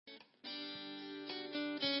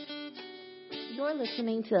You're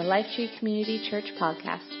listening to the Life Tree Community Church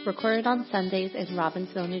podcast, recorded on Sundays in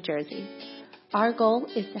Robbinsville, New Jersey. Our goal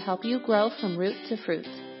is to help you grow from root to fruit.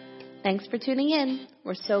 Thanks for tuning in.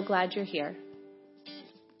 We're so glad you're here.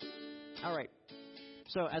 All right.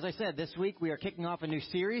 So, as I said, this week we are kicking off a new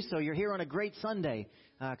series, so you're here on a great Sunday.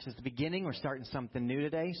 Because it's the beginning, we're starting something new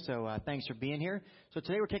today, so thanks for being here. So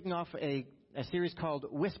today we're kicking off a series called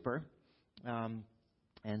Whisper, and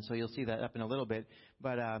so you'll see that up in a little bit.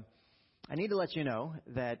 But I need to let you know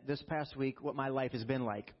that this past week, what my life has been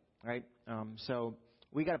like, right? So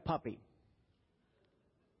we got a puppy.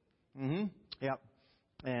 Yep.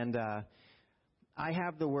 And I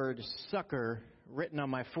have the word sucker written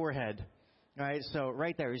on my forehead. All right, so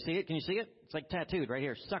right there, you see it? Can you see it? It's like tattooed right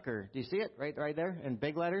here, sucker. Do you see it? Right there in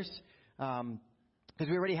big letters? Because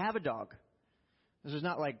we already have a dog. This is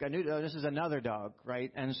not like a new dog. This is another dog,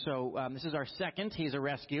 right? And so this is our second. He's a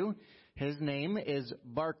rescue. His name is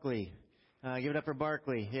Barkley. Give it up for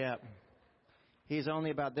Barkley. Yeah. He's only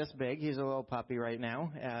about this big. He's a little puppy right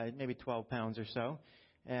now, maybe 12 pounds or so.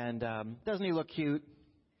 And doesn't he look cute?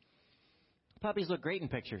 Puppies look great in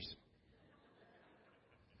pictures.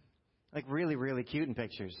 Like really, really cute in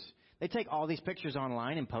pictures. They take all these pictures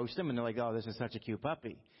online and post them, and they're like, oh, this is such a cute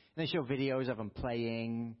puppy. And they show videos of him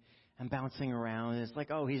playing and bouncing around. And it's like,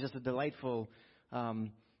 oh, he's just a delightful,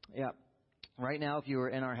 yeah. Right now, if you were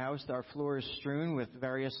in our house, our floor is strewn with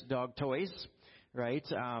various dog toys, right?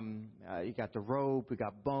 You got the rope, we've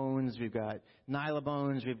got bones, we've got Nyla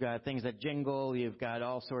bones, we've got things that jingle, you've got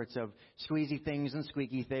all sorts of squeezy things and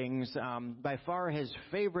squeaky things. By far, his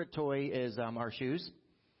favorite toy is our shoes.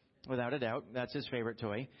 Without a doubt, that's his favorite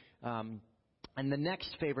toy. And the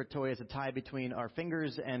next favorite toy is a tie between our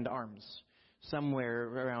fingers and arms, somewhere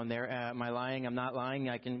around there. Am I lying? I'm not lying.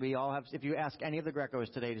 We all have. If you ask any of the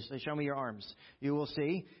Grecos today to say, show me your arms, you will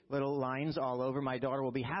see little lines all over. My daughter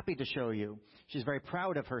will be happy to show you. She's very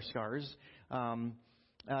proud of her scars.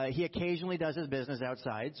 He occasionally does his business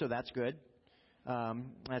outside, so that's good.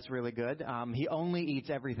 That's really good. He only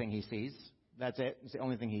eats everything he sees. That's it. It's the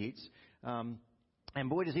only thing he eats. And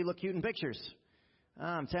boy, does he look cute in pictures.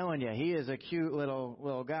 I'm telling you, he is a cute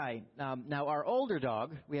little guy. Now, our older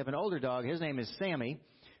dog, we have an older dog. His name is Sammy.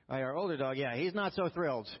 Our older dog, yeah, he's not so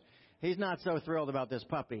thrilled. He's not so thrilled about this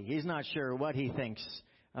puppy. He's not sure what he thinks.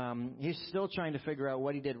 He's still trying to figure out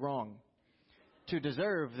what he did wrong to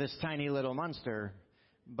deserve this tiny little monster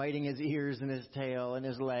biting his ears and his tail and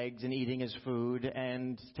his legs and eating his food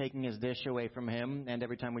and taking his dish away from him. And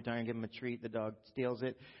every time we try and give him a treat, the dog steals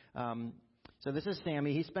it. So this is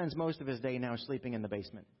Sammy. He spends most of his day now sleeping in the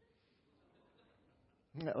basement.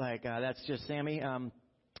 That's just Sammy.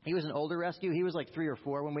 He was an older rescue. He was like 3 or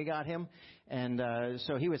 4 when we got him. And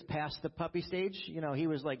so he was past the puppy stage. You know, he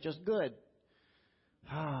was like just good.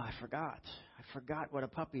 Oh, I forgot what a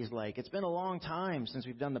puppy is like. It's been a long time since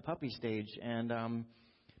we've done the puppy stage. And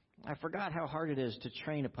I forgot how hard it is to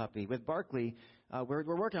train a puppy. With Barkley, we're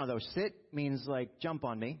working on those. Sit means like jump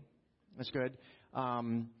on me. That's good.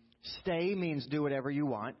 Stay means do whatever you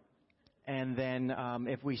want. And then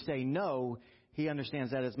if we say no, he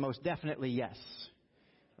understands that as most definitely yes.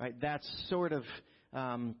 Right? That's sort of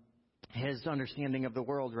his understanding of the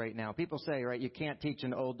world right now. People say, right, you can't teach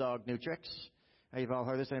an old dog new tricks. You've all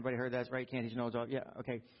heard this? Anybody heard that? Right? You can't teach an old dog? Yeah,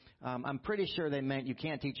 okay. I'm pretty sure they meant you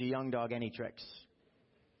can't teach a young dog any tricks.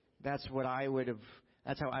 That's how I would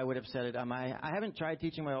have said it. I haven't tried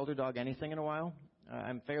teaching my older dog anything in a while.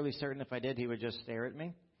 I'm fairly certain if I did, he would just stare at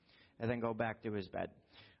me and then go back to his bed.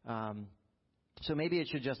 So maybe it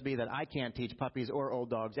should just be that I can't teach puppies or old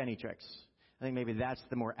dogs any tricks. I think maybe that's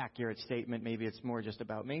the more accurate statement. Maybe it's more just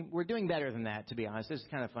about me. We're doing better than that, to be honest. This is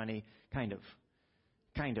kind of funny. Kind of.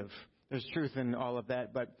 There's truth in all of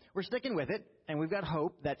that, but we're sticking with it, and we've got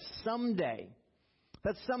hope that someday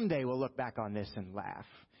we'll look back on this and laugh.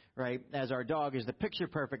 Right, as our dog is the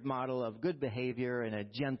picture-perfect model of good behavior and a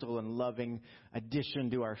gentle and loving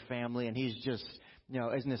addition to our family, and he's just,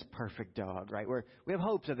 isn't this perfect dog, right? We have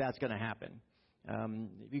hopes that that's going to happen.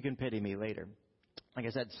 You can pity me later. Like I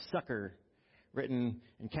said, sucker, written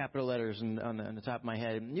in capital letters on the top of my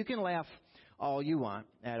head. You can laugh all you want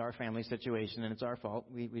at our family situation, and it's our fault.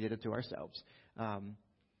 We did it to ourselves.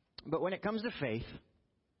 But when it comes to faith,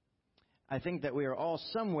 I think that we are all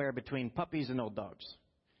somewhere between puppies and old dogs.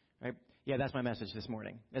 Right? Yeah, that's my message this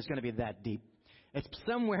morning. It's going to be that deep. It's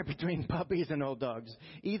somewhere between puppies and old dogs.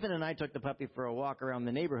 Ethan and I took the puppy for a walk around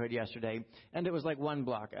the neighborhood yesterday, and it was like 1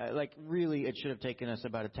 block. Really, it should have taken us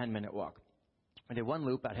about a 10-minute walk. I did 1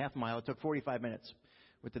 loop, about half a mile. It took 45 minutes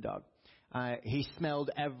with the dog. He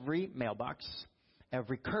smelled every mailbox,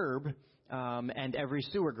 every curb, and every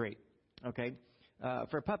sewer grate. Okay?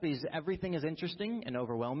 For puppies, everything is interesting and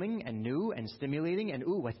overwhelming and new and stimulating. And,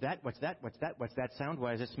 ooh, what's that? What's that? What's that? What's that sound?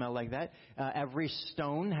 Why does it smell like that? Every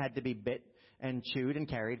stone had to be bit and chewed and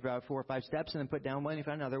carried for about 4 or 5 steps and then put down one and you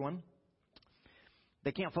found another one.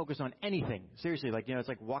 They can't focus on anything. Seriously, it's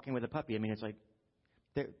like walking with a puppy. I mean, it's like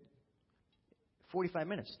 45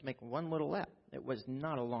 minutes to make one little lap. It was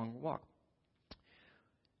not a long walk.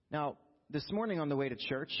 Now, this morning on the way to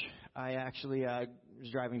church, I actually was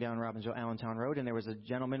driving down Robbinsville Allentown Road, and there was a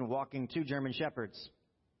gentleman walking 2 German Shepherds.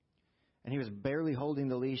 And he was barely holding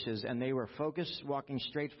the leashes, and they were focused, walking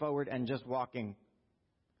straight forward, and just walking.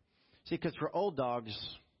 See, because for old dogs,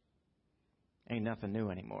 ain't nothing new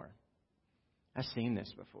anymore. I've seen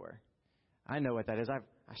this before. I know what that is. I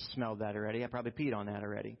smelled that already. I probably peed on that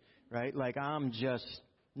already, right? Like, I'm just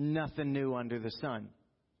nothing new under the sun.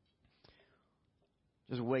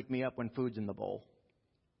 Just wake me up when food's in the bowl.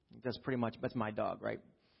 That's my dog, right?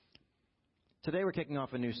 Today we're kicking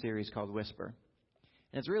off a new series called Whisper.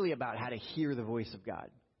 And it's really about how to hear the voice of God,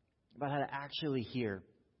 about how to actually hear.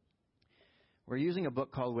 We're using a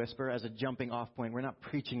book called Whisper as a jumping off point. We're not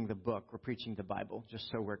preaching the book. We're preaching the Bible, just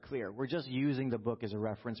so we're clear. We're just using the book as a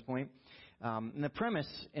reference point. And the premise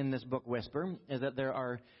in this book, Whisper, is that there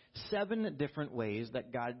are 7 different ways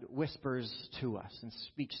that God whispers to us and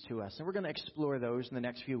speaks to us. And we're going to explore those in the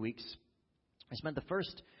next few weeks. I spent the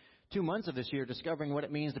first 2 months of this year discovering what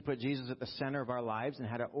it means to put Jesus at the center of our lives and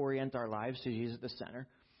how to orient our lives to Jesus at the center.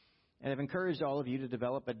 And I've encouraged all of you to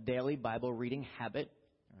develop a daily Bible reading habit,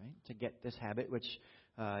 right? To get this habit, which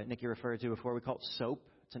Nikki referred to before, we call it SOAP.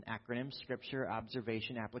 It's an acronym: Scripture,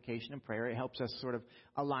 Observation, Application, and Prayer. It helps us sort of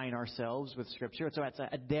align ourselves with Scripture. So it's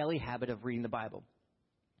a daily habit of reading the Bible.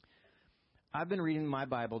 I've been reading my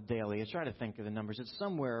Bible daily. I try to think of the numbers. It's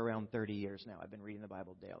somewhere around 30 years now I've been reading the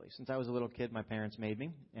Bible daily. Since I was a little kid, my parents made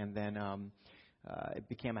me, and then it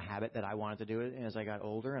became a habit that I wanted to do it as I got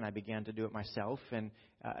older, and I began to do it myself, and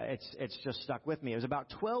it's just stuck with me. It was about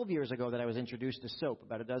 12 years ago that I was introduced to SOAP,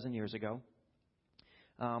 about a dozen years ago.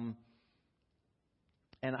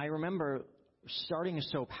 And I remember starting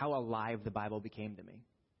SOAP, how alive the Bible became to me.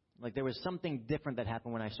 Like, there was something different that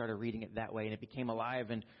happened when I started reading it that way, and it became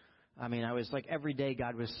alive. And I mean, I was like, every day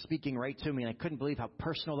God was speaking right to me, and I couldn't believe how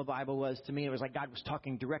personal the Bible was to me. It was like God was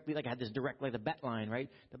talking directly, like I had this direct, like the bat line, right?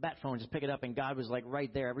 The bat phone, just pick it up, and God was like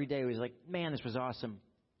right there. Every day it was like, man, this was awesome.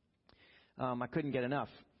 I couldn't get enough.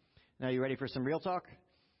 Now, you ready for some real talk?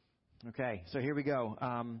 Okay, so here we go.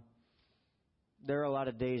 There are a lot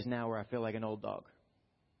of days now where I feel like an old dog.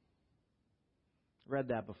 Read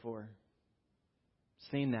that before.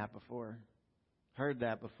 Seen that before. Heard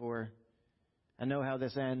that before. I know how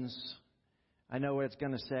this ends. I know what it's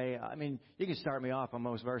going to say. I mean, you can start me off on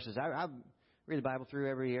most verses. I read the Bible through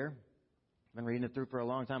every year. I've been reading it through for a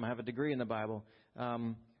long time. I have a degree in the Bible.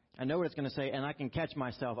 I know what it's going to say, and I can catch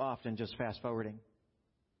myself often just fast-forwarding.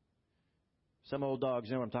 Some old dogs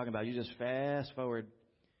know what I'm talking about. You just fast-forward.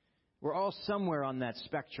 We're all somewhere on that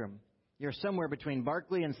spectrum. You're somewhere between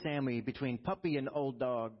Barkley and Sammy, between puppy and old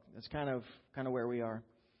dog. That's kind of where we are.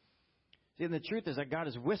 See, and the truth is that God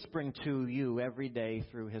is whispering to you every day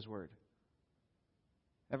through His Word.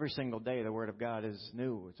 Every single day, the Word of God is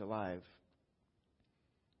new. It's alive.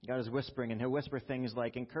 God is whispering, and He'll whisper things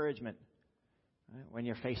like encouragement. Right? When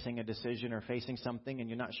you're facing a decision or facing something and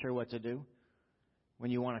you're not sure what to do.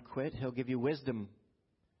 When you want to quit, He'll give you wisdom.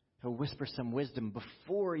 He'll whisper some wisdom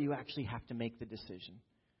before you actually have to make the decision.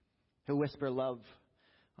 He'll whisper love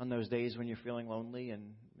on those days when you're feeling lonely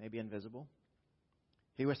and maybe invisible.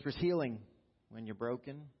 He whispers healing when you're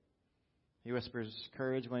broken. He whispers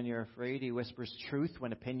courage when you're afraid. He whispers truth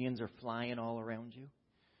when opinions are flying all around you.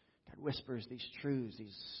 God whispers these truths,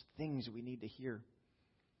 these things we need to hear.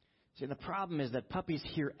 See, and the problem is that puppies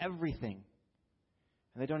hear everything,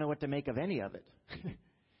 and they don't know what to make of any of it.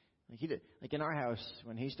 Like in our house,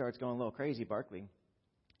 when he starts going a little crazy, Barkley,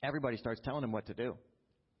 everybody starts telling him what to do.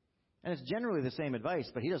 And it's generally the same advice,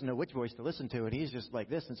 but he doesn't know which voice to listen to, and he's just like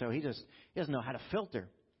this, and so he doesn't know how to filter.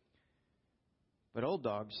 But old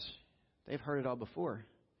dogs, they've heard it all before,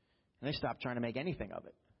 and they stop trying to make anything of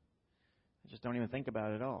it. They just don't even think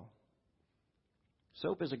about it at all.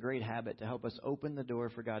 SOAP is a great habit to help us open the door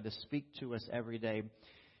for God to speak to us every day.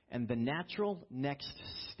 And the natural next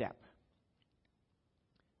step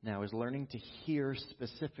now is learning to hear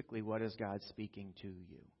specifically what is God speaking to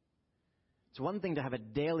you. It's one thing to have a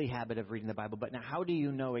daily habit of reading the Bible, but now how do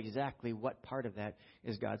you know exactly what part of that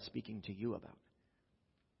is God speaking to you about?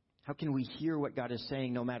 How can we hear what God is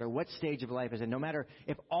saying no matter what stage of life is in? No matter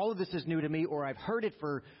if all of this is new to me or I've heard it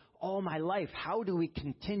for all my life, how do we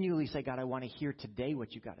continually say, God, I want to hear today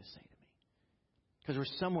what you got to say to me? Because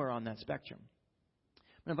we're somewhere on that spectrum.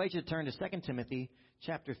 I'm going to invite you to turn to 2 Timothy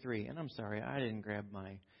chapter 3. And I'm sorry, I didn't grab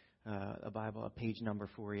my a page number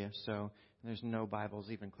for you, so there's no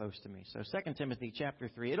Bibles even close to me. So 2 Timothy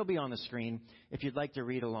chapter 3. It'll be on the screen if you'd like to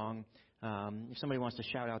read along. If somebody wants to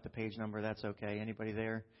shout out the page number, that's okay. Anybody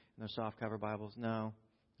there? No soft cover Bibles? No?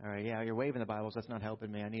 All right, yeah, you're waving the Bibles. That's not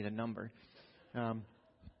helping me. I need a number.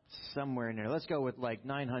 Somewhere in there. Let's go with like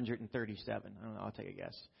 937. I don't know. I'll take a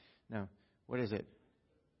guess. No. What is it?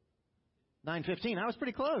 9:15. I was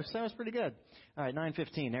pretty close. That was pretty good. All right,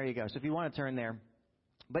 9:15. There you go. So if you want to turn there.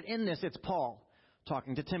 But in this, it's Paul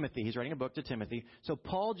talking to Timothy. He's writing a book to Timothy. So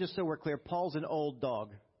Paul, just so we're clear, Paul's an old dog.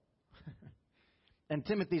 And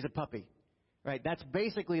Timothy's a puppy. Right? That's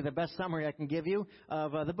basically the best summary I can give you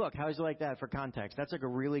of the book. How would you like that for context? That's like a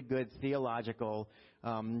really good theological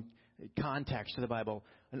context to the Bible.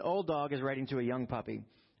 An old dog is writing to a young puppy.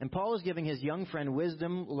 And Paul is giving his young friend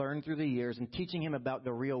wisdom learned through the years and teaching him about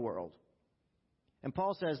the real world. And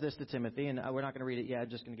Paul says this to Timothy, and we're not going to read it yet. I'm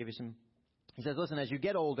just going to give you some. He says, listen, as you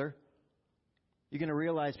get older, you're going to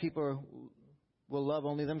realize people will love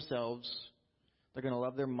only themselves. They're going to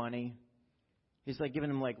love their money. He's like giving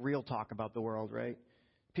them like real talk about the world, right?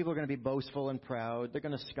 People are going to be boastful and proud. They're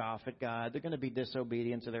going to scoff at God. They're going to be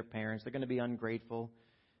disobedient to their parents. They're going to be ungrateful.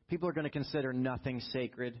 People are going to consider nothing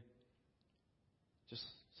sacred. Just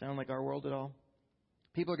sound like our world at all?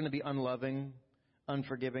 People are going to be unloving,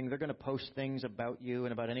 unforgiving. They're going to post things about you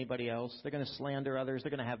and about anybody else. They're going to slander others. They're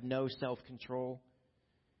going to have no self-control.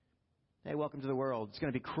 Hey, welcome to the world. It's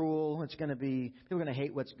going to be cruel. It's going to be, people are going to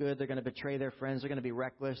hate what's good. They're going to betray their friends. They're going to be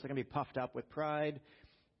reckless. They're going to be puffed up with pride.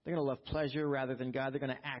 They're going to love pleasure rather than God. They're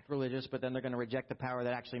going to act religious, but then they're going to reject the power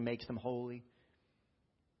that actually makes them holy.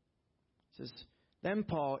 It says, then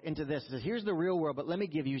Paul, into this, says, here's the real world, but let me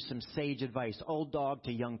give you some sage advice. Old dog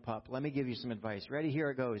to young pup. Let me give you some advice. Ready?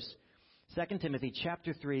 Here it goes. 2 Timothy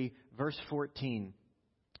chapter 3, verse 14.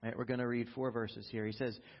 All right, we're going to read 4 verses here. He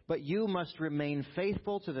says, but you must remain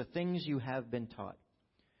faithful to the things you have been taught.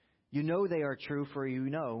 You know they are true, for you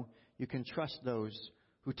know you can trust those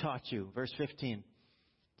who taught you. Verse 15.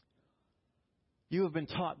 You have been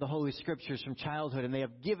taught the Holy Scriptures from childhood, and they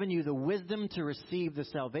have given you the wisdom to receive the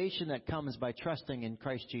salvation that comes by trusting in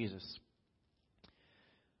Christ Jesus.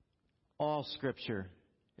 All Scripture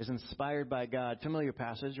is inspired by God. Familiar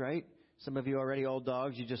passage, right? Some of you already old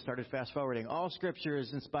dogs, you just started fast forwarding. All Scripture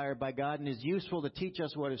is inspired by God and is useful to teach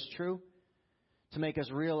us what is true, to make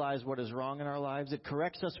us realize what is wrong in our lives. It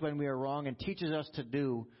corrects us when we are wrong and teaches us to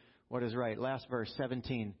do what is right. Last verse,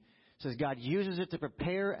 17. It says, God uses it to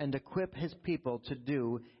prepare and equip His people to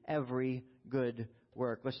do every good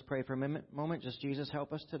work. Let's pray for a moment. Just Jesus,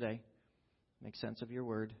 help us today. Make sense of your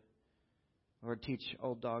word. Lord, teach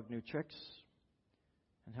old dog new tricks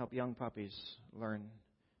and help young puppies learn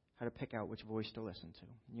how to pick out which voice to listen to.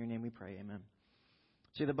 In your name we pray, amen.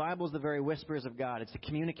 See, the Bible is the very whispers of God. It's the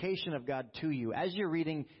communication of God to you. As you're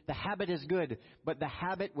reading, the habit is good, but the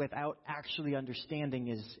habit without actually understanding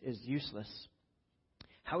is useless.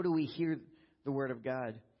 How do we hear the Word of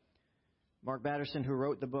God? Mark Batterson, who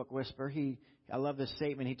wrote the book Whisper, I love this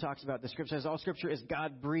statement. He talks about the Scripture. Says all Scripture is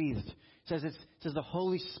God-breathed. Says the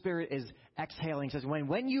Holy Spirit is exhaling. Says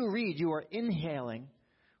when you read, you are inhaling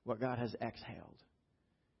what God has exhaled.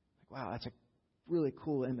 Wow, that's a really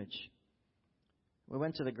cool image. We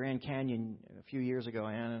went to the Grand Canyon a few years ago.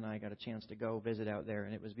 Anna and I got a chance to go visit out there,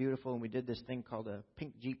 and it was beautiful. And we did this thing called a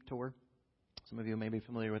Pink Jeep tour. Some of you may be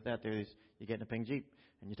familiar with that. You get in a Pink Jeep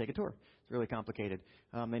and you take a tour. It's really complicated.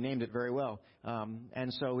 They named it very well.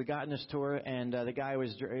 And so we got in this tour, and the guy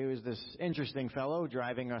was this interesting fellow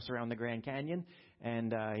driving us around the Grand Canyon,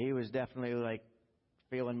 and he was definitely like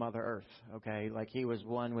feeling Mother Earth. Okay, like he was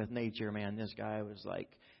one with nature, man. This guy was like.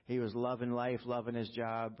 He was loving life, loving his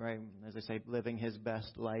job, right? As I say, living his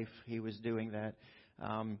best life. He was doing that.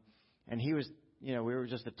 And he was, we were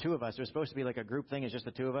just the two of us. It was supposed to be like a group thing. It's just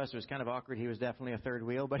the two of us. It was kind of awkward. He was definitely a third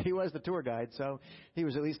wheel, but he was the tour guide, so he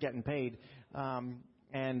was at least getting paid.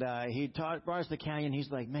 And he brought us the canyon.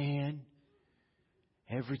 He's like, man,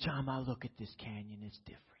 every time I look at this canyon, it's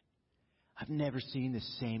different. I've never seen the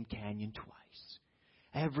same canyon twice.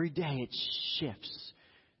 Every day it shifts.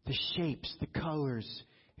 The shapes, the colors.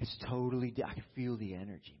 It's totally, I can feel the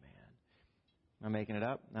energy, man. I'm making it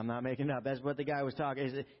up. I'm not making it up. That's what the guy was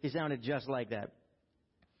talking. He sounded just like that.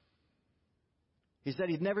 He said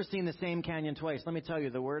he'd never seen the same canyon twice. Let me tell you,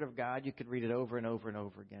 the Word of God, you could read it over and over and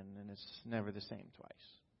over again, and it's never the same twice.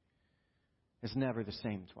 It's never the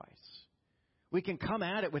same twice. We can come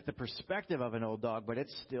at it with the perspective of an old dog, but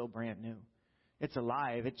it's still brand new. It's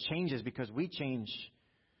alive. It changes because we change.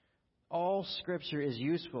 All Scripture is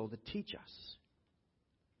useful to teach us.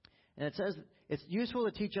 And it says It's useful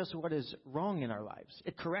to teach us what is wrong in our lives.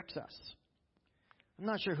 It corrects us. I'm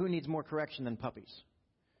not sure who needs more correction than puppies,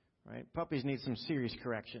 right? Puppies need some serious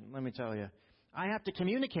correction, let me tell you. I have to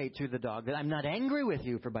communicate to the dog that I'm not angry with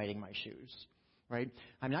you for biting my shoes, right?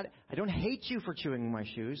 I don't hate you for chewing my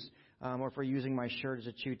shoes or for using my shirt as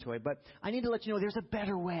a chew toy, but I need to let you know there's a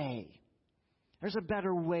better way. There's a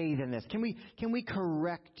better way than this. Can we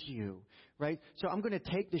correct you, right? So I'm going to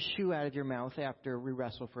take the shoe out of your mouth after we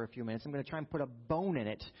wrestle for a few minutes. I'm going to try and put a bone in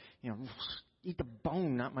it. Eat the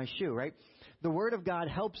bone, not my shoe, right? The Word of God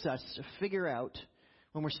helps us figure out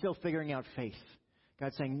when we're still figuring out faith.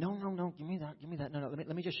 God's saying, no, give me that. No,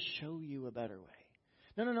 let me just show you a better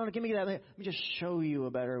way. No, give me that. Let me just show you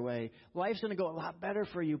a better way. Life's going to go a lot better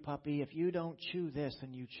for you, puppy, if you don't chew this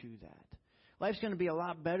and you chew that. Life's going to be a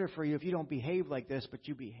lot better for you if you don't behave like this, but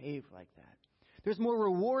you behave like that. There's more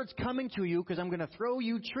rewards coming to you because I'm going to throw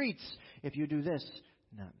you treats if you do this,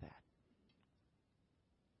 not that.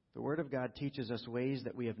 The Word of God teaches us ways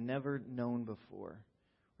that we have never known before.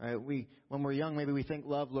 Right? When we're young, maybe we think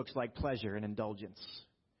love looks like pleasure and indulgence.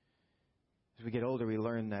 As we get older, we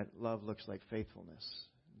learn that love looks like faithfulness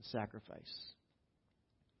and sacrifice.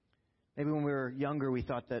 Maybe when we were younger, we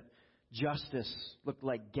thought that justice looked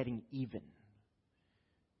like getting even.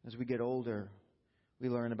 As we get older, we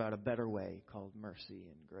learn about a better way called mercy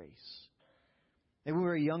and grace. Maybe when we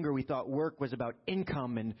were younger, we thought work was about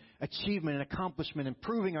income and achievement and accomplishment and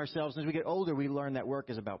proving ourselves. And as we get older, we learn that work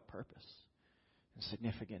is about purpose and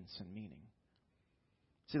significance and meaning.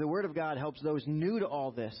 See, the Word of God helps those new to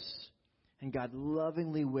all this, and God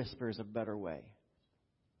lovingly whispers a better way.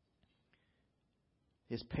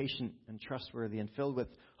 He is patient and trustworthy and filled with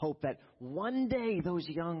hope that one day those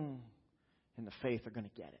young in the faith are going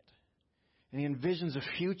to get it. And he envisions a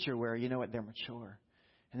future where, they're mature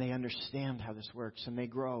and they understand how this works and they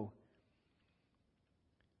grow.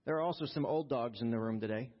 There are also some old dogs in the room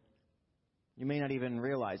today. You may not even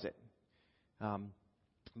realize it.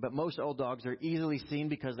 But most old dogs are easily seen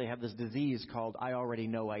because they have this disease called I already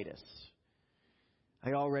know-itis.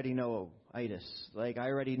 I already know-itis. Like, I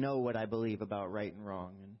already know what I believe about right and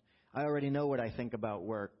wrong. And I already know what I think about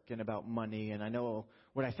work and about money. And I know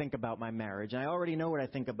what I think about my marriage. And I already know what I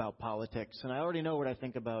think about politics. And I already know what I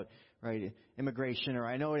think about, immigration. Or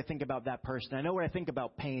I know what I think about that person. I know what I think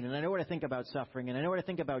about pain. And I know what I think about suffering. And I know what I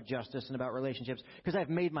think about justice and about relationships. Because I've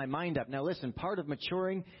made my mind up. Now listen, part of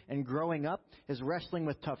maturing and growing up is wrestling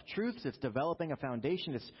with tough truths. It's developing a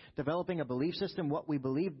foundation. It's developing a belief system. What we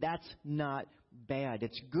believe, that's not bad.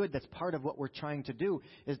 It's good. That's part of what we're trying to do,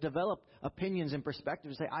 is develop opinions and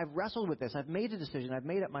perspectives. Say, I've wrestled with this. I've made a decision. I've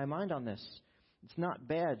made up my mind on this. It's not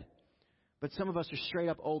bad. But some of us are straight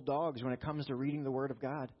up old dogs when it comes to reading the Word of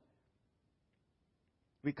God.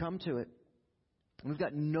 We come to it, and we've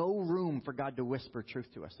got no room for God to whisper truth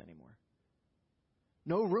to us anymore.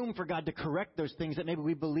 No room for God to correct those things that maybe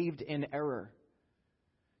we believed in error.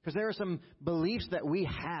 Because there are some beliefs that we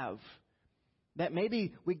have that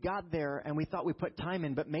maybe we got there and we thought we put time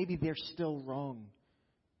in, but maybe they're still wrong.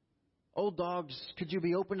 Old dogs, could you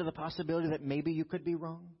be open to the possibility that maybe you could be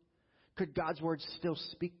wrong? Could God's Word still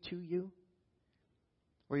speak to you?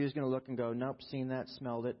 Or are you just going to look and go, nope, seen that,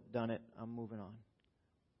 smelled it, done it, I'm moving on?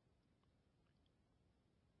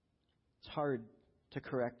 It's hard to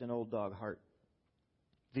correct an old dog heart.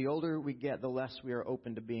 The older we get, the less we are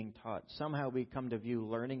open to being taught. Somehow we come to view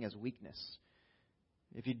learning as weakness.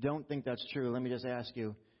 If you don't think that's true, let me just ask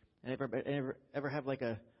you, ever have like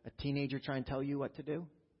a teenager try and tell you what to do?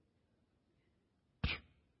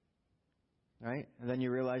 Right? And then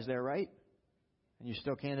you realize they're right, and you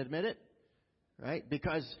still can't admit it, right?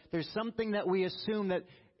 Because there's something that we assume that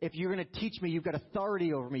if you're going to teach me, you've got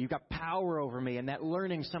authority over me, you've got power over me, and that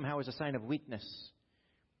learning somehow is a sign of weakness.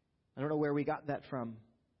 I don't know where we got that from.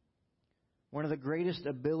 One of the greatest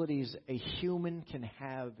abilities a human can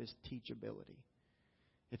have is teachability.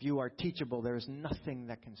 If you are teachable, there is nothing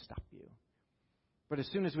that can stop you. But as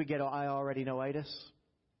soon as we get, I already know-itis.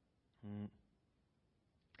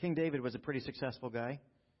 King David was a pretty successful guy,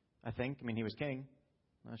 I think. I mean, he was king.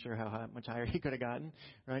 Not sure how much higher he could have gotten.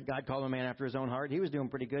 Right? God called him a man after his own heart. He was doing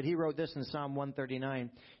pretty good. He wrote this in Psalm 139.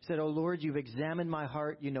 He said, "O Lord, you've examined my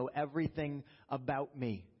heart. You know everything about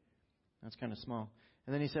me." That's kind of small.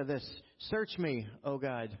 And then he said this, "Search me, O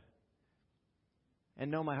God, and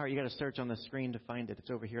know my heart." You got to search on the screen to find it. It's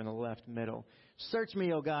over here in the left middle. "Search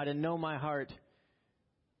me, O God, and know my heart.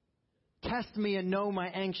 Test me and know my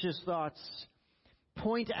anxious thoughts.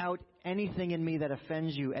 Point out anything in me that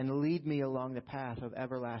offends you and lead me along the path of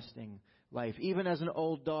everlasting life." Even as an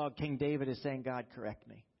old dog, King David is saying, God, correct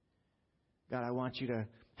me. God, I want you to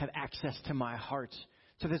have access to my heart,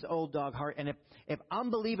 to this old dog heart. And if I'm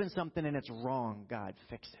believing something and it's wrong, God,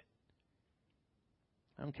 fix it.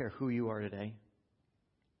 I don't care who you are today.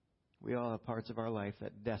 We all have parts of our life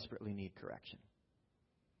that desperately need correction.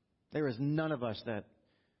 There is none of us that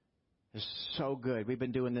is so good. We've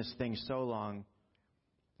been doing this thing so long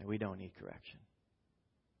that we don't need correction.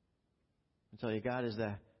 I tell you, God is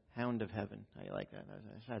the hound of heaven. How you like that?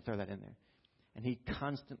 I throw that in there. And He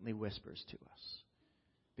constantly whispers to us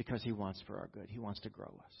because He wants for our good. He wants to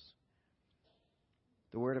grow us.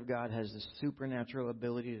 The Word of God has the supernatural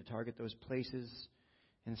ability to target those places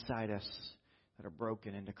inside us that are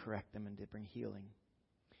broken and to correct them and to bring healing.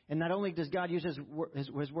 And not only does God use His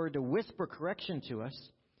Word to whisper correction to us,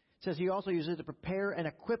 it says He also uses it to prepare and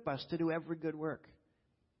equip us to do every good work.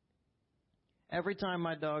 Every time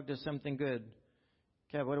my dog does something good,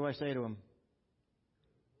 Kev, what do I say to him?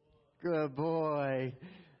 Good boy.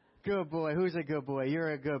 Good boy. Who's a good boy?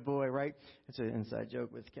 You're a good boy, right? It's an inside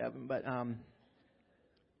joke with Kevin, but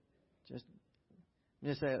just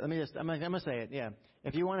say it. I'm gonna say it. Yeah.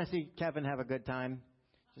 If you want to see Kevin have a good time,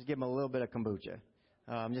 just give him a little bit of kombucha.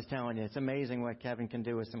 I'm just telling you, it's amazing what Kevin can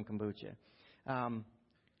do with some kombucha.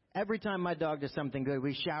 Every time my dog does something good,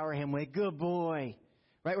 we shower him with "good boy,"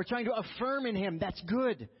 right? We're trying to affirm in him that's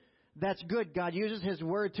good. That's good. God uses His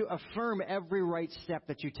Word to affirm every right step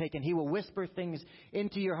that you take, and He will whisper things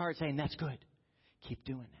into your heart saying, that's good. Keep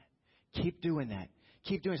doing that. Keep doing that.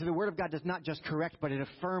 Keep doing it. So the Word of God does not just correct, but it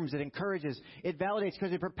affirms, it encourages, it validates,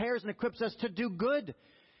 because it prepares and equips us to do good.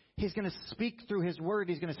 He's going to speak through His Word.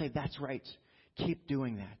 He's going to say, that's right. Keep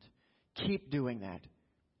doing that. Keep doing that.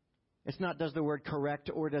 It's not does the Word correct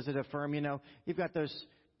or does it affirm. You know, you've got those...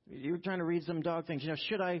 You're trying to read some dog things. You know,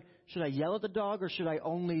 should I yell at the dog or should I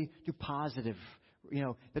only do positive? You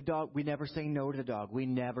know, the dog, we never say no to the dog. We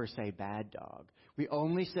never say bad dog. We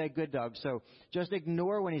only say good dog. So just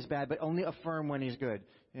ignore when he's bad, but only affirm when he's good.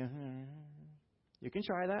 You can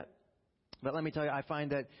try that. But let me tell you, I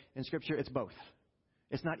find that in Scripture it's both.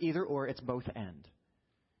 It's not either or, it's both and.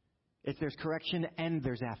 There's correction and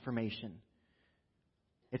there's affirmation.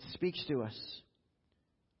 It speaks to us.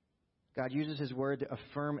 God uses His Word to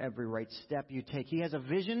affirm every right step you take. He has a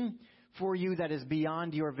vision for you that is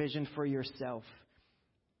beyond your vision for yourself.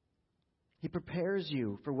 He prepares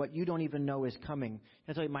you for what you don't even know is coming.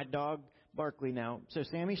 I tell you, my dog, Barkley now, so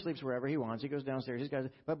Sammy sleeps wherever he wants. He goes downstairs.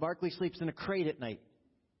 But Barkley sleeps in a crate at night.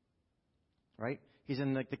 Right? He's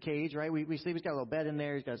in the cage, right? We sleep. He's got a little bed in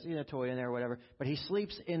there. He's got a toy in there or whatever. But he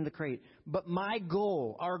sleeps in the crate. But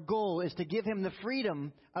our goal is to give him the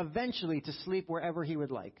freedom eventually to sleep wherever he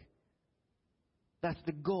would like. That's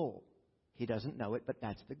the goal. He doesn't know it, but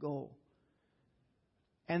that's the goal.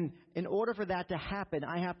 And in order for that to happen,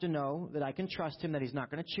 I have to know that I can trust him, that he's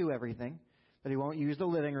not going to chew everything, that he won't use the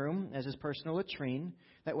living room as his personal latrine,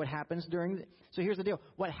 that what happens so here's the deal.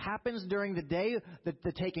 What happens during the day,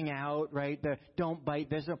 the taking out, right, the don't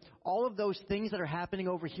bite, all of those things that are happening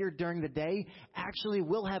over here during the day actually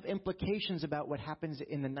will have implications about what happens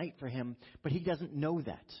in the night for him, but he doesn't know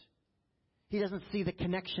that. He doesn't see the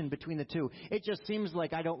connection between the two. It just seems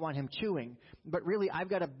like I don't want him chewing. But really, I've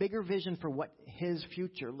got a bigger vision for what his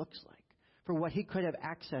future looks like, for what he could have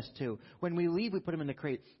access to. When we leave, we put him in the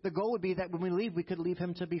crate. The goal would be that when we leave, we could leave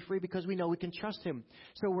him to be free because we know we can trust him.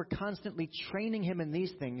 So we're constantly training him in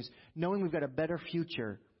these things, knowing we've got a better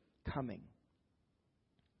future coming.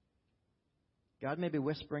 God may be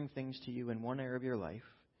whispering things to you in one area of your life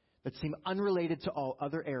that seem unrelated to all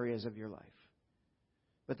other areas of your life.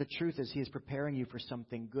 But the truth is, He is preparing you for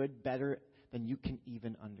something good, better than you can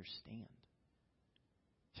even understand.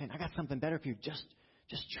 Saying, I got something better for you. Just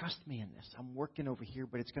trust me in this. I'm working over here,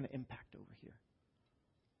 but it's going to impact over here.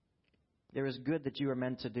 There is good that you are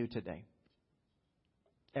meant to do today.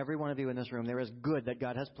 Every one of you in this room, there is good that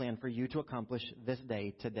God has planned for you to accomplish this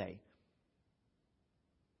day, today.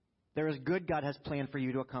 There is good God has planned for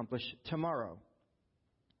you to accomplish tomorrow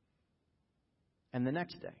and the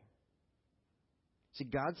next day. See,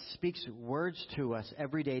 God speaks words to us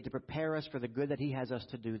every day to prepare us for the good that He has us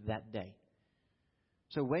to do that day.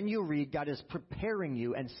 So when you read, God is preparing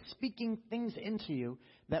you and speaking things into you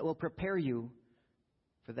that will prepare you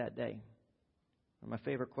for that day. One of my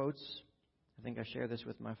favorite quotes, I think I share this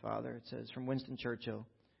with my father. It says from Winston Churchill,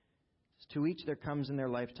 it says, to each there comes in their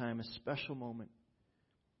lifetime a special moment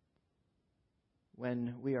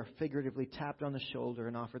when we are figuratively tapped on the shoulder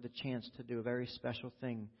and offered the chance to do a very special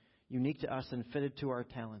thing, unique to us and fitted to our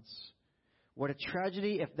talents. What a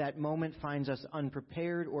tragedy if that moment finds us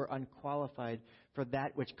unprepared or unqualified for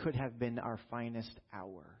that which could have been our finest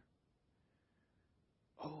hour.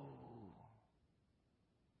 Oh,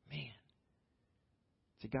 man.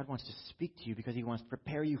 See, God wants to speak to you because He wants to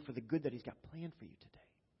prepare you for the good that He's got planned for you today.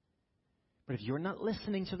 But if you're not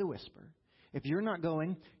listening to the whisper, if you're not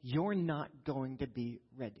going, you're not going to be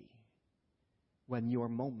ready when your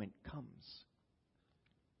moment comes.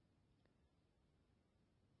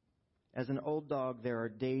 As an old dog, there are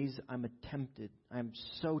days I'm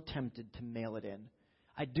so tempted to mail it in.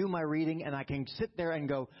 I do my reading and I can sit there and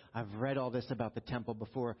go, I've read all this about the temple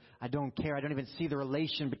before. I don't care. I don't even see the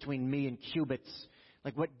relation between me and cubits.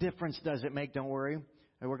 Like, what difference does it make? Don't worry.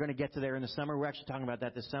 We're going to get to there in the summer. We're actually talking about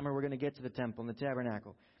that this summer. We're going to get to the temple and the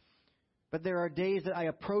tabernacle. But there are days that I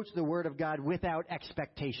approach the Word of God without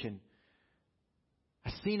expectation.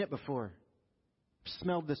 I've seen it before. I've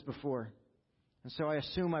smelled this before. And so I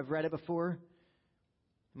assume I've read it before.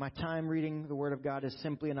 My time reading the Word of God is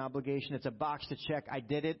simply an obligation. It's a box to check. I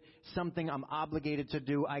did it. Something I'm obligated to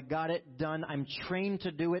do. I got it done. I'm trained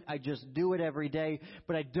to do it. I just do it every day.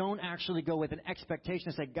 But I don't actually go with an expectation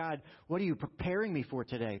and say, God, what are you preparing me for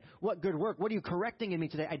today? What good work? What are you correcting in me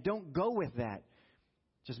today? I don't go with that.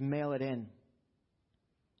 Just mail it in.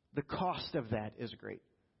 The cost of that is great.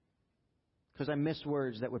 Because I miss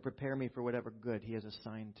words that would prepare me for whatever good He has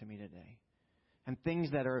assigned to me today. And things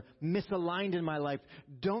that are misaligned in my life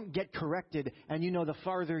don't get corrected. And the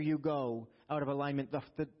farther you go out of alignment,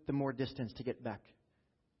 the more distance to get back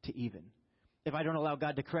to even. If I don't allow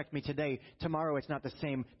God to correct me today, tomorrow it's not the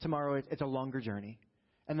same. Tomorrow it's a longer journey.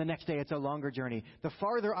 And the next day it's a longer journey. The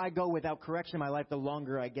farther I go without correction in my life, the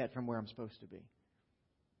longer I get from where I'm supposed to be.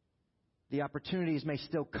 The opportunities may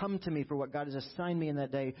still come to me for what God has assigned me in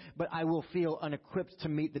that day, but I will feel unequipped to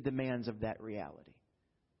meet the demands of that reality.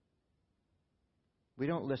 We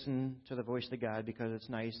don't listen to the voice of God because it's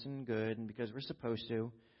nice and good and because we're supposed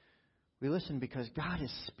to. We listen because God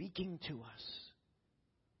is speaking to us.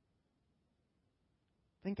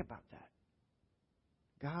 Think about that.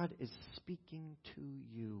 God is speaking to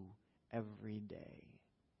you every day.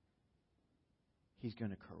 He's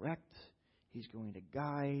going to correct. He's going to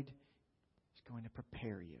guide. He's going to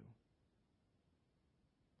prepare you.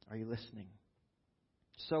 Are you listening?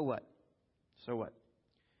 So what? So what?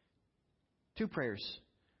 2 prayers.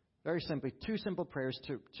 Very simply, 2 simple prayers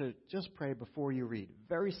to just pray before you read.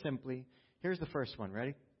 Very simply. Here's the first one.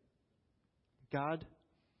 Ready? God,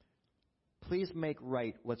 please make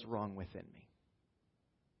right what's wrong within me.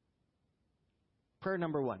 Prayer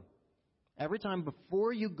number 1. Every time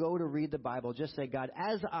before you go to read the Bible, just say, God,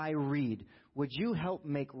 as I read, would you help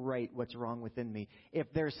make right what's wrong within me?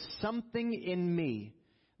 If there's something in me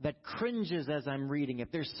that cringes as I'm reading,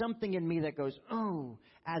 if there's something in me that goes, oh,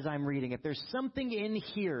 as I'm reading, if there's something in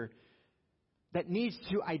here that needs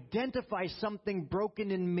to identify something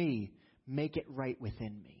broken in me, make it right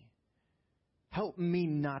within me. Help me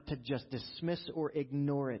not to just dismiss or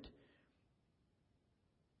ignore it.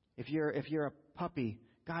 If you're a puppy,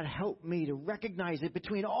 God, help me to recognize it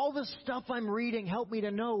between all the stuff I'm reading. Help me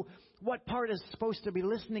to know what part is supposed to be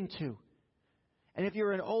listening to. And if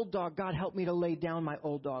you're an old dog, God, help me to lay down my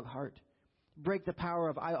old dog heart. Break the power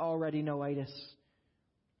of I already know-itis.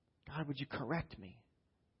 God, would you correct me?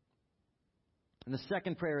 And the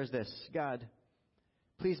second prayer is this. God,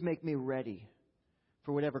 please make me ready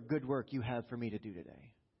for whatever good work you have for me to do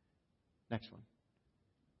today. Next one.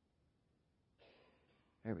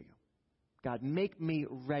 There we go. God, make me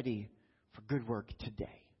ready for good work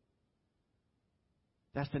today.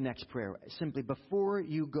 That's the next prayer. Simply, before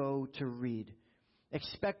you go to read,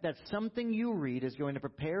 expect that something you read is going to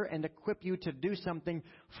prepare and equip you to do something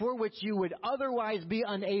for which you would otherwise be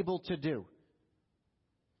unable to do.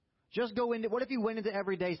 Just go into, what if you went into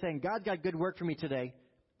every day saying, God's got good work for me today,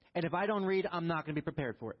 and if I don't read, I'm not going to be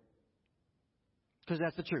prepared for it. Because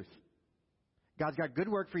that's the truth. God's got good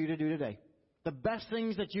work for you to do today. The best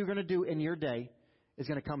things that you're going to do in your day is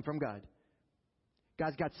going to come from God.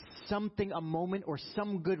 God's got something, a moment, or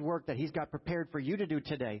some good work that He's got prepared for you to do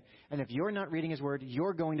today. And if you're not reading His Word,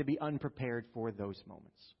 you're going to be unprepared for those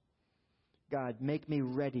moments. God, make me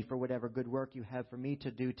ready for whatever good work you have for me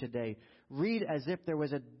to do today. Read as if there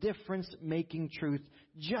was a difference-making truth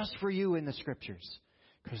just for you in the Scriptures.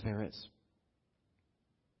 Because there is.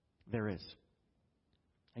 There is.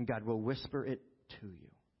 And God will whisper it to you.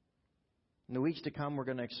 In the weeks to come, we're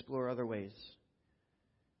going to explore other ways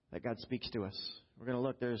that God speaks to us. We're going to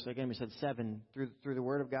look, we said 7 through the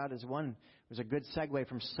Word of God is 1. There's a good segue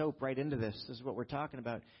from soap right into this. This is what we're talking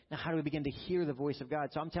about. Now, how do we begin to hear the voice of God?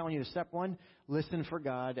 So I'm telling you, step 1, listen for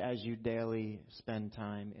God as you daily spend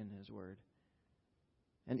time in His Word.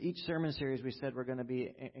 And each sermon series, we said we're going to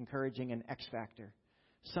be encouraging an X factor,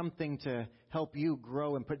 something to help you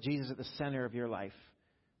grow and put Jesus at the center of your life.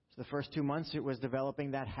 So the first 2 months, it was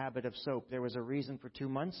developing that habit of soap. There was a reason for 2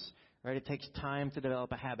 months, right? It takes time to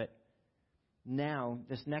develop a habit. Now,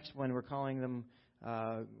 this next one, we're calling them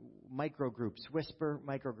micro groups, Whisper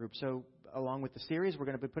micro groups. So along with the series, we're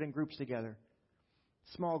going to be putting groups together.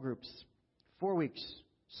 Small groups, 4 weeks,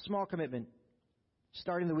 small commitment.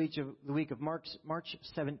 Starting the week of March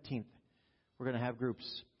 17th, we're going to have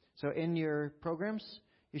groups. So in your programs,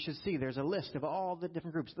 you should see there's a list of all the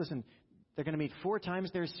different groups. Listen, they're going to meet 4 times.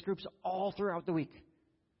 There's groups all throughout the week.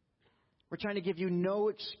 We're trying to give you no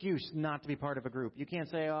excuse not to be part of a group. You can't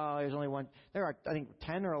say, oh, there's only one. There are, I think,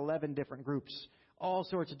 10 or 11 different groups, all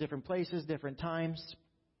sorts of different places, different times.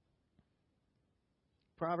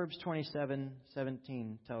 Proverbs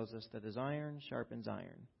 27:17 tells us that as iron sharpens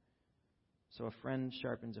iron, so a friend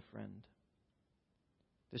sharpens a friend.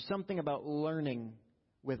 There's something about learning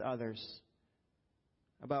with others,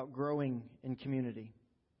 about growing in community.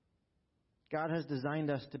 God has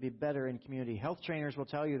designed us to be better in community. Health trainers will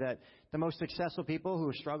tell you that the most successful people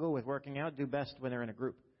who struggle with working out do best when they're in a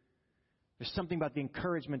group. There's something about the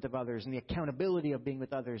encouragement of others and the accountability of being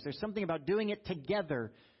with others. There's something about doing it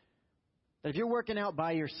together. That if you're working out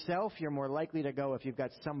by yourself, you're more likely to go if you've got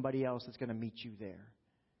somebody else that's going to meet you there.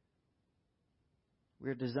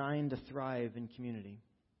 We're designed to thrive in community.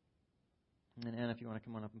 And Anna, if you want to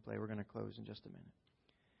come on up and play, we're going to close in just a minute.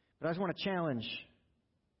 But I just want to challenge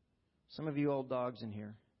some of you old dogs in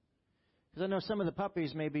here. Because I know some of the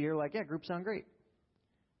puppies, maybe you're like, yeah, groups sound great.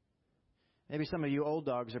 Maybe some of you old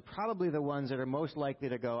dogs are probably the ones that are most likely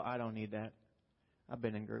to go, I don't need that. I've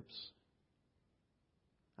been in groups.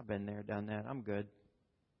 I've been there, done that. I'm good.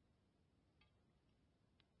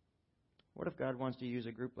 What if God wants to use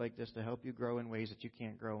a group like this to help you grow in ways that you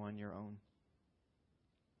can't grow on your own?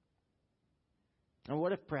 And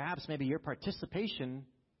what if perhaps maybe your participation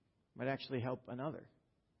might actually help another?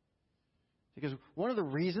 Because one of the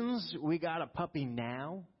reasons we got a puppy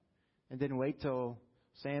now and didn't wait till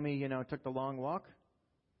Sammy, took the long walk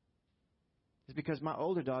is because my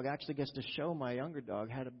older dog actually gets to show my younger dog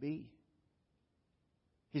how to be.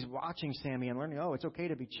 He's watching Sammy and learning, it's okay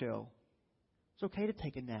to be chill. It's okay to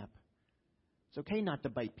take a nap. It's okay not to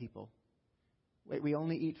bite people. Wait, we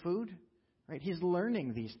only eat food? Right? He's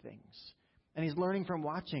learning these things. And he's learning from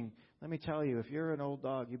watching. Let me tell you, if you're an old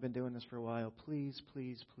dog, you've been doing this for a while, please,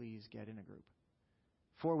 please, please get in a group.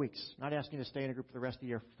 4 weeks. Not asking you to stay in a group for the rest of the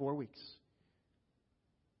year. 4 weeks.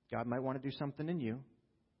 God might want to do something in you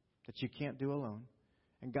that you can't do alone.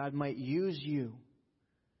 And God might use you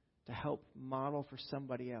to help model for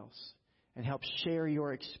somebody else and help share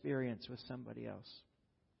your experience with somebody else.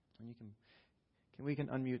 And we can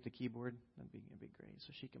unmute the keyboard? That'd be great.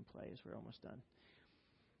 So she can play as we're almost done.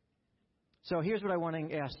 So here's what I want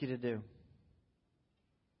to ask you to do.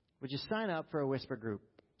 Would you sign up for a Whisper group?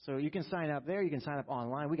 So you can sign up there. You can sign up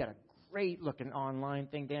online. We got a great-looking online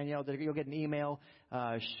thing, Danielle. You'll get an email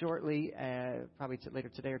shortly, probably later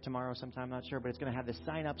today or tomorrow sometime, not sure. But it's going to have the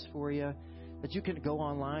sign-ups for you that you can go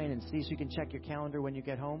online and see so you can check your calendar when you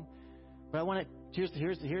get home. But I want to,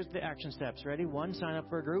 here's the action steps. Ready? 1, sign up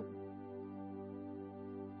for a group.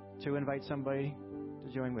 2, invite somebody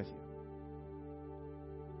to join with you.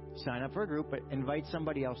 Sign up for a group, but invite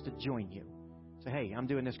somebody else to join you. Say, hey, I'm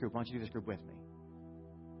doing this group. Why don't you do this group with me?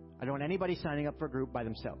 I don't want anybody signing up for a group by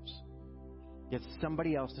themselves. Get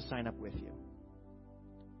somebody else to sign up with you.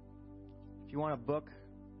 If you want a book,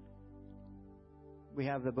 we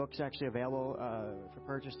have the books actually available for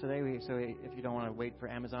purchase today. So if you don't want to wait for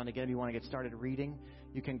Amazon to get them, you want to get started reading,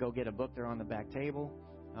 you can go get a book. They're on the back table.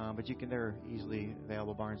 But they're easily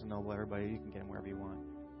available, Barnes & Noble, everybody. You can get them wherever you want.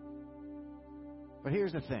 But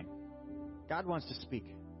here's the thing. God wants to speak.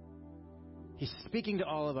 He's speaking to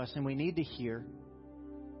all of us, and we need to hear.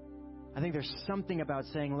 I think there's something about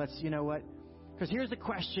saying, you know what? Because here's the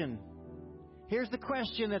question. Here's the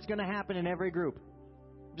question that's going to happen in every group.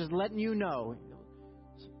 I'm just letting you know.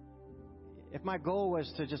 If my goal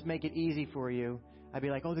was to just make it easy for you, I'd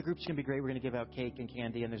be like, the group's going to be great. We're going to give out cake and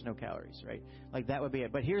candy, and there's no calories, right? Like, that would be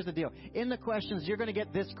it. But here's the deal. In the questions, you're going to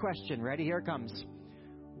get this question. Ready? Here it comes.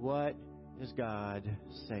 What is God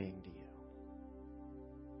saying to you?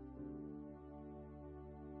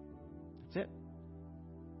 That's it.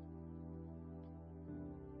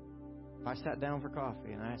 If I sat down for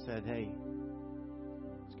coffee and I said, hey,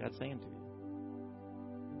 what's God saying to you?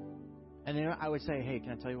 And then I would say, hey,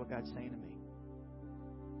 can I tell you what God's saying to me?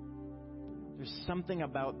 There's something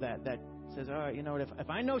about that says, all right, you know what, if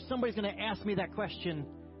I know somebody's going to ask me that question,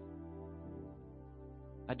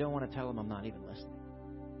 I don't want to tell them I'm not even listening.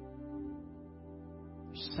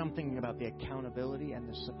 There's something about the accountability and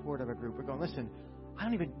the support of a group. We're going, listen, I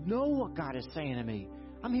don't even know what God is saying to me.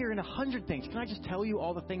 I'm hearing 100 things. Can I just tell you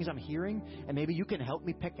all the things I'm hearing? And maybe you can help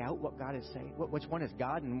me pick out what God is saying. Which one is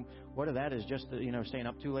God and what of that is just, staying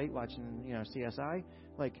up too late watching, CSI?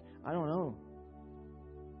 Like, I don't know.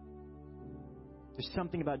 There's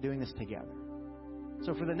something about doing this together.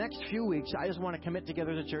 So for the next few weeks, I just want to commit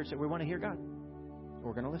together as a church that we want to hear God.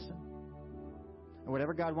 We're going to listen. And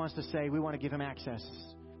whatever God wants to say, we want to give him access.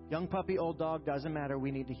 Young puppy, old dog, doesn't matter.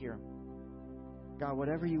 We need to hear him. God,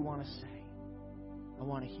 whatever you want to say, I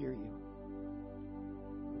want to hear you.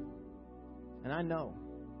 And I know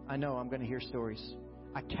I'm going to hear stories.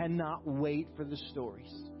 I cannot wait for the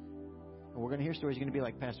stories. And we're going to hear stories. You're going to be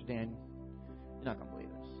like, Pastor Dan, you're not going to believe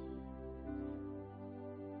this.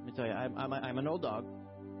 Let me tell you, I'm an old dog.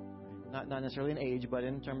 Not necessarily in age, but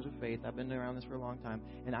in terms of faith. I've been around this for a long time.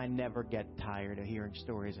 And I never get tired of hearing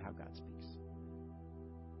stories of how God speaks.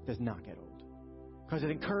 It does not get old. Because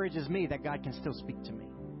it encourages me that God can still speak to me.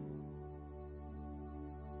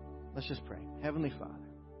 Let's just pray. Heavenly Father,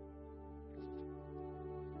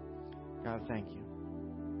 God, thank you.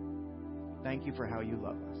 Thank you for how you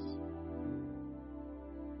love us.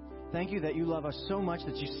 Thank you that you love us so much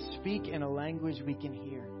that you speak in a language we can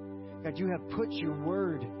hear. God, you have put your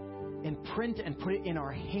word in print and put it in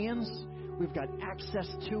our hands. We've got access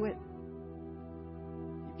to it.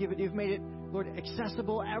 You've made it, Lord,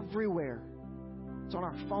 accessible everywhere. It's on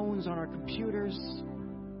our phones, on our computers.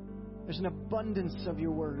 There's an abundance of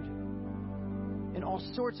your word in all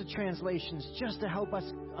sorts of translations just to help us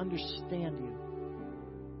understand you.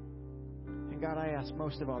 And God, I ask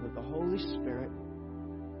most of all that the Holy Spirit,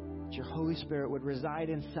 that your Holy Spirit would reside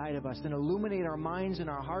inside of us and illuminate our minds and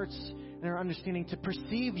our hearts and our understanding to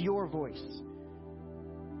perceive your voice.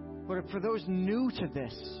 Lord, for those new to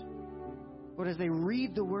this, Lord, as they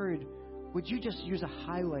read the word, would you just use a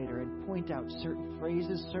highlighter and point out certain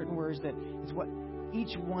phrases, certain words that is what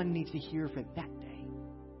each one needs to hear for that day?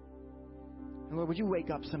 And Lord, would you wake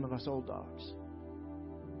up some of us old dogs?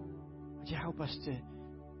 Would you help us to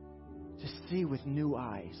see with new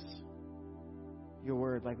eyes your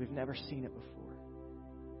word like we've never seen it before?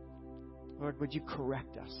 Lord, would you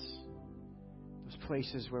correct us? Those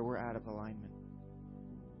places where we're out of alignment.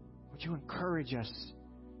 Would you encourage us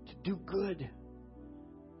to do good?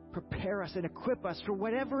 Prepare us and equip us for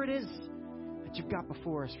whatever it is that you've got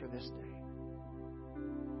before us for this day.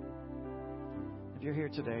 If you're here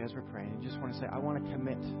today as we're praying, you just want to say, I want to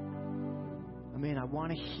commit. I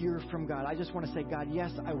want to hear from God. I just want to say, God,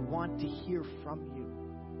 yes, I want to hear from you.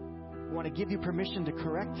 I want to give you permission to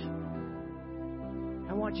correct.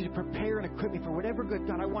 I want you to prepare and equip me for whatever good.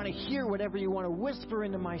 God, I want to hear whatever you want to whisper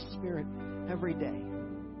into my spirit every day.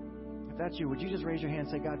 If that's you, would you just raise your hand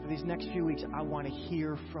and say, God, for these next few weeks, I want to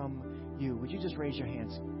hear from you. Would you just raise your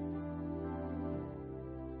hands?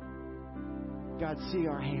 God, see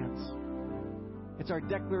our hands. It's our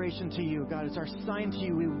declaration to you. God, it's our sign to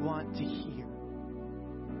you we want to hear.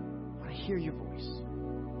 I want to hear your voice.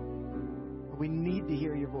 We need to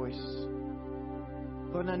hear your voice.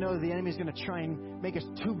 Lord, and I know the enemy is going to try and make us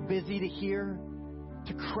too busy to hear,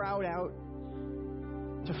 to crowd out,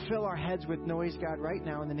 to fill our heads with noise. God, right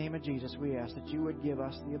now, in the name of Jesus, we ask that you would give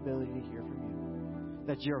us the ability to hear from you.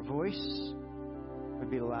 That your voice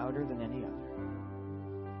would be louder than any other.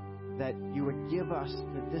 That you would give us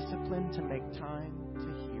the discipline to make time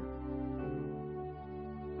to hear.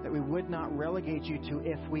 That we would not relegate you to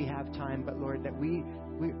if we have time, but Lord, that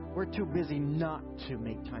we're too busy not to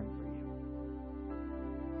make time for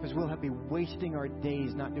you. Because we'll be wasting our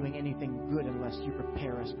days not doing anything good unless you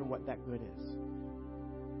prepare us for what that good is.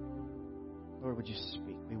 Lord, would you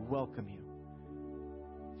speak? We welcome you.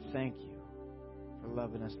 Thank you for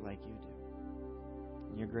loving us like you do.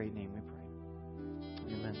 In your great name we pray.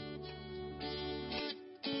 Amen.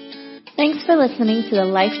 Thanks for listening to the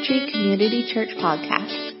Lifetree Community Church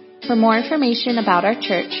podcast. For more information about our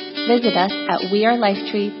church, visit us at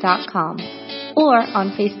wearelifetree.com or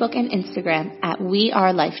on Facebook and Instagram at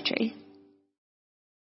wearelifetree.